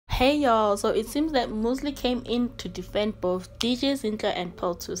Hey y'all, so it seems that Moozlie came in to defend both DJ Zinhle and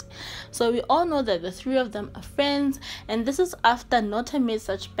Peltus. So we all know that the three of them are friends, and this is after Nota made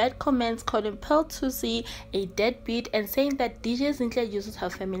such bad comments calling Peltus a deadbeat and saying that DJ Zinhle uses her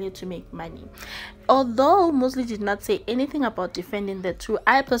family to make money. Although Moozlie did not say anything about defending the two,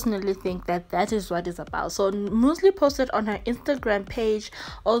 I personally think that that is what it's about. So Moozlie posted on her Instagram page,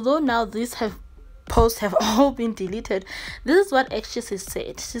 although now these posts have all been deleted. This is what actually she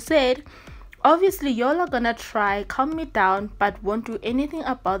said. She said, obviously y'all are gonna try calm me down but won't do anything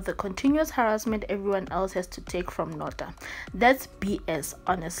about the continuous harassment everyone else has to take from Nota. That's BS,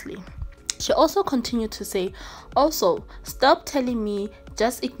 honestly. She also continued to say, also, stop telling me,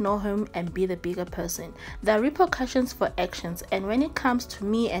 just ignore him and be the bigger person. There are repercussions for actions, and when it comes to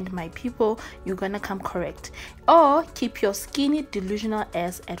me and my people, you're gonna come correct. Or keep your skinny, delusional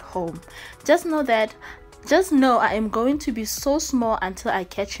ass at home. Just know I am going to be so small until I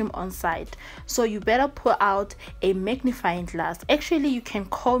catch him on sight. So you better pull out a magnifying glass. Actually, you can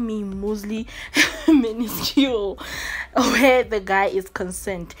call me Moozlie minuscule, where the guy is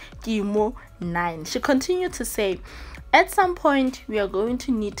concerned. Kimo 9. She continued to say, at some point, we are going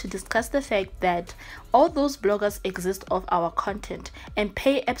to need to discuss the fact that all those bloggers exist off our content and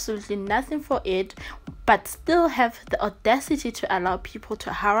pay absolutely nothing for it, but still have the audacity to allow people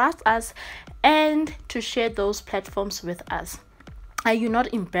to harass us and to share those platforms with us. Are you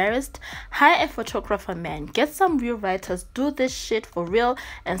not embarrassed? Hire a photographer, man. Get some real writers. Do this shit for real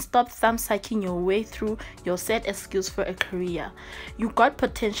and stop thumb-sucking your way through your sad excuse for a career. You got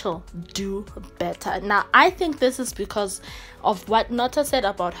potential. Do better. Now, I think this is because of what Nota said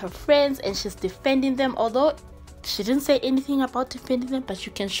about her friends and she's defending them. Although she didn't say anything about defending them, but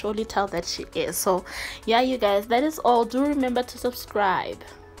you can surely tell that she is. So, yeah, you guys, that is all. Do remember to subscribe.